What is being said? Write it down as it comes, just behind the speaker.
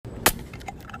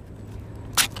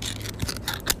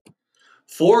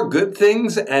Four good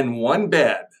things and one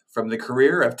bad from the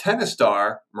career of tennis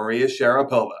star Maria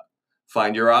Sharapova.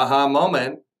 Find your aha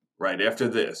moment right after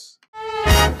this.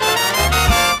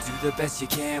 Do the best you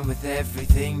can with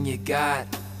everything you got.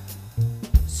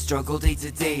 Struggle day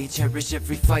to day, cherish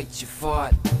every fight you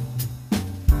fought.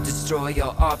 Destroy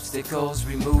your obstacles,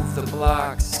 remove the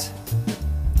blocks.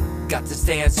 Got to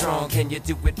stand strong, can you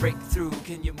do it, break through,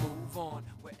 can you move on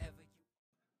wherever you...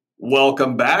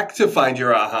 Welcome back to Find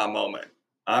Your Aha Moment.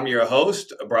 I'm your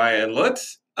host, Brian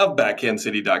Lutz of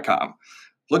BackhandCity.com.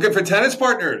 Looking for tennis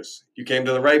partners? You came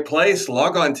to the right place.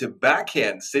 Log on to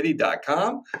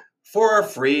BackhandCity.com for our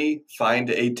free Find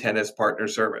a Tennis Partner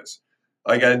service.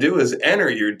 All you got to do is enter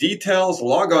your details,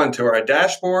 log on to our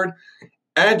dashboard,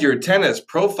 add your tennis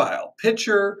profile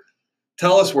picture,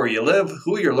 tell us where you live,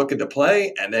 who you're looking to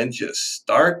play, and then just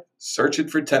start searching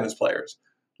for tennis players.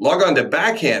 Log on to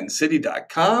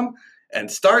BackhandCity.com and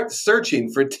start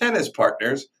searching for tennis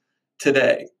partners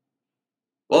today.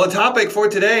 Well, the topic for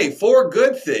today, four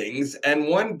good things and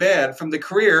one bad from the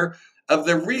career of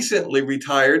the recently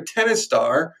retired tennis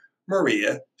star,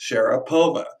 Maria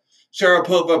Sharapova.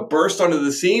 Sharapova burst onto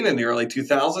the scene in the early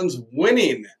 2000s,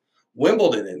 winning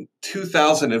Wimbledon in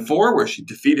 2004, where she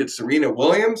defeated Serena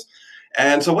Williams.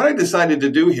 And so what I decided to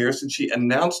do here, since she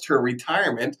announced her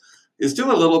retirement, is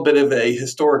do a little bit of a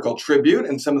historical tribute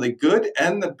and some of the good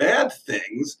and the bad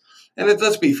things. And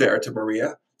let's be fair to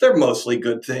Maria, they're mostly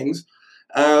good things.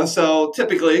 So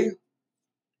typically,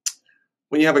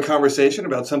 when you have a conversation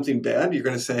about something bad, you're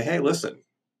going to say, hey, listen,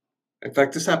 in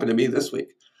fact, this happened to me this week.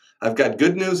 I've got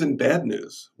good news and bad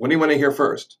news. What do you want to hear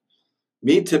first?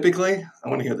 Me, typically, I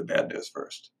want to hear the bad news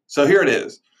first. So here it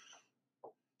is.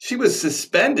 She was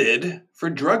suspended for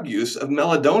drug use of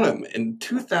meldonium in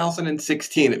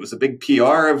 2016. It was a big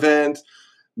PR event,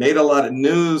 made a lot of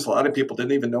news. A lot of people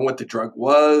didn't even know what the drug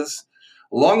was.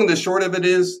 Long and the short of it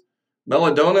is,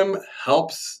 meldonium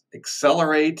helps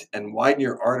accelerate and widen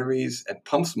your arteries and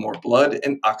pumps more blood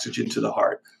and oxygen to the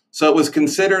heart. So it was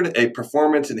considered a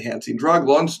performance-enhancing drug.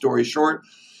 Long story short,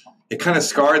 it kind of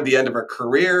scarred the end of her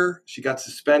career. She got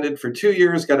suspended for 2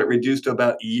 years, got it reduced to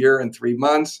about a year and 3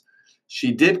 months.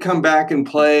 She did come back and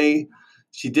play.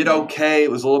 She did okay.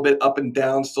 It was a little bit up and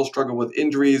down, still struggled with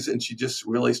injuries, and she just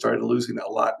really started losing a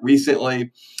lot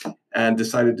recently and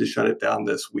decided to shut it down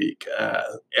this week.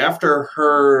 After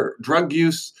her drug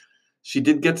use, she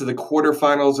did get to the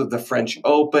quarterfinals of the French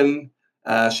Open.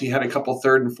 She had a couple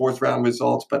third and fourth round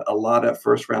results, but a lot of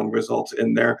first round results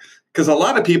in there because a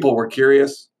lot of people were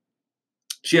curious.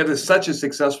 She had such a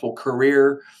successful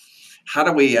career. How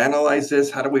do we analyze this?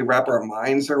 How do we wrap our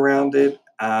minds around it?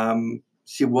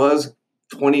 She was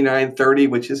 29, 30,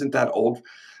 which isn't that old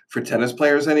for tennis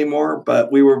players anymore,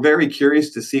 but we were very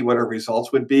curious to see what her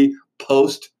results would be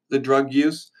post the drug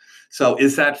use. So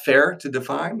is that fair to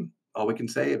define? All we can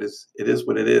say it is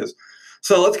what it is.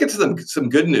 So let's get to some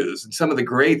good news and some of the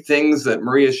great things that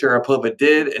Maria Sharapova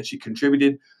did and she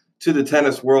contributed to the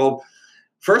tennis world.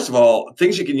 First of all,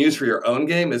 things you can use for your own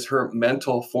game is her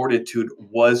mental fortitude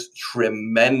was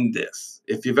tremendous.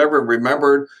 If you've ever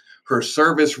remembered her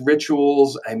service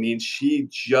rituals, I mean, she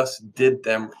just did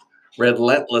them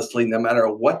relentlessly, no matter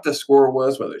what the score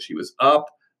was, whether she was up,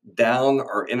 down,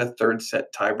 or in a third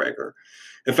set tiebreaker.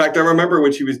 In fact, I remember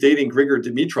when she was dating Grigor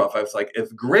Dimitrov, I was like, if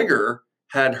Grigor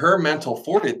had her mental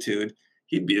fortitude,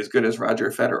 he'd be as good as Roger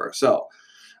Federer. So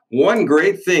one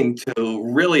great thing to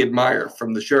really admire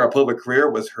from the Sharapova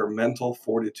career was her mental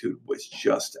fortitude was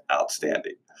just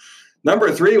outstanding.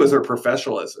 Number 3 was her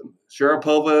professionalism.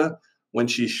 Sharapova, when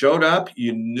she showed up,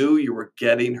 you knew you were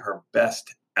getting her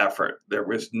best effort. There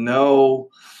was no,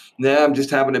 I'm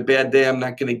just having a bad day, I'm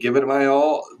not going to give it my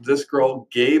all. This girl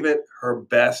gave it her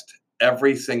best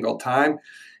every single time.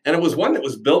 And it was one that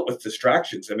was built with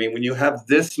distractions. I mean, when you have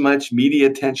this much media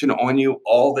attention on you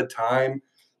all the time,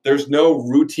 there's no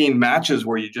routine matches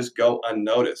where you just go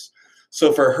unnoticed.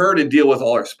 So for her to deal with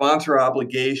all her sponsor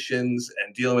obligations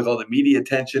and dealing with all the media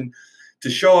attention,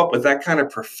 to show up with that kind of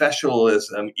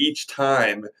professionalism each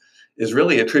time is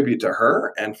really a tribute to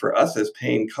her. And for us as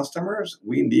paying customers,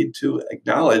 we need to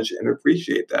acknowledge and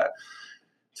appreciate that.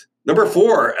 Number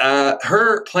 4,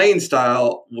 her playing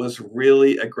style was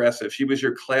really aggressive. She was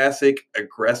your classic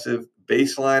aggressive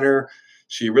baseliner.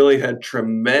 She really had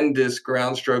tremendous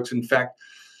ground strokes. In fact,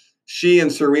 she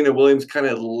and Serena Williams kind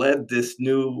of led this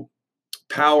new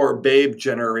power babe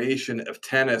generation of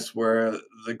tennis where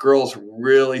the girls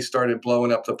really started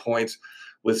blowing up the points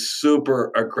with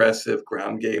super aggressive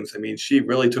ground games. I mean, she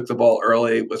really took the ball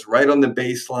early, was right on the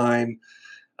baseline,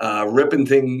 ripping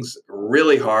things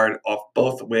really hard off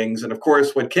both wings. And of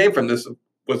course, what came from this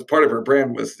was part of her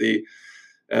brand was the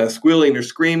squealing or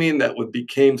screaming that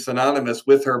became synonymous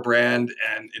with her brand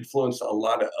and influenced a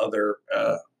lot of other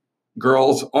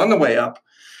girls on the way up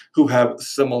who have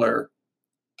similar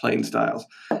playing styles.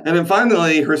 And then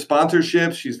finally, her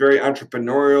sponsorships. She's very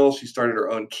entrepreneurial. She started her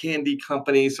own candy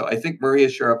company. So I think Maria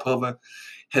Sharapova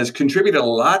has contributed a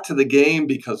lot to the game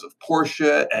because of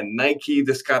Porsche and Nike.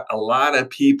 This got a lot of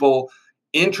people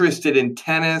interested in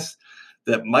tennis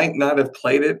that might not have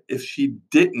played it if she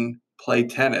didn't play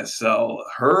tennis. So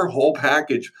her whole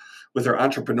package with her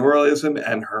entrepreneurialism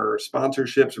and her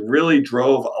sponsorships really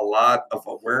drove a lot of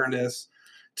awareness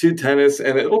to tennis,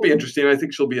 and it'll be interesting. I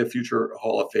think she'll be a future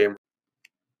Hall of Famer.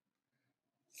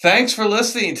 Thanks for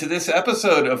listening to this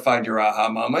episode of Find Your Aha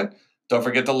Moment. Don't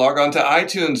forget to log on to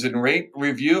iTunes and rate,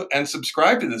 review, and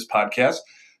subscribe to this podcast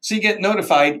so you get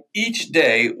notified each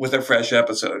day with a fresh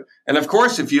episode. And of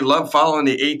course, if you love following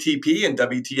the ATP and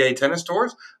WTA tennis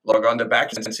tours, log on to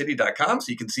backhandcity.com so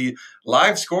you can see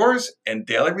live scores and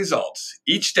daily results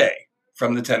each day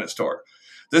from the tennis tour.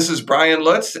 This is Brian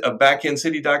Lutz of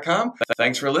backhandcity.com.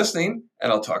 Thanks for listening,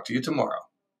 and I'll talk to you tomorrow.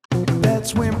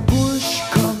 That's when push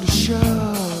comes to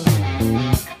shove.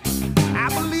 I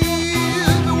believe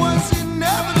it was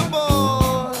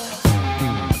inevitable.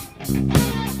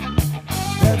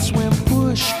 That's when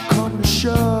push comes to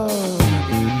shove.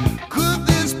 Could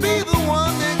this be the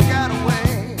one that got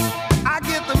away? I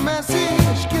get the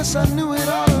message, guess I knew it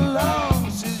all along.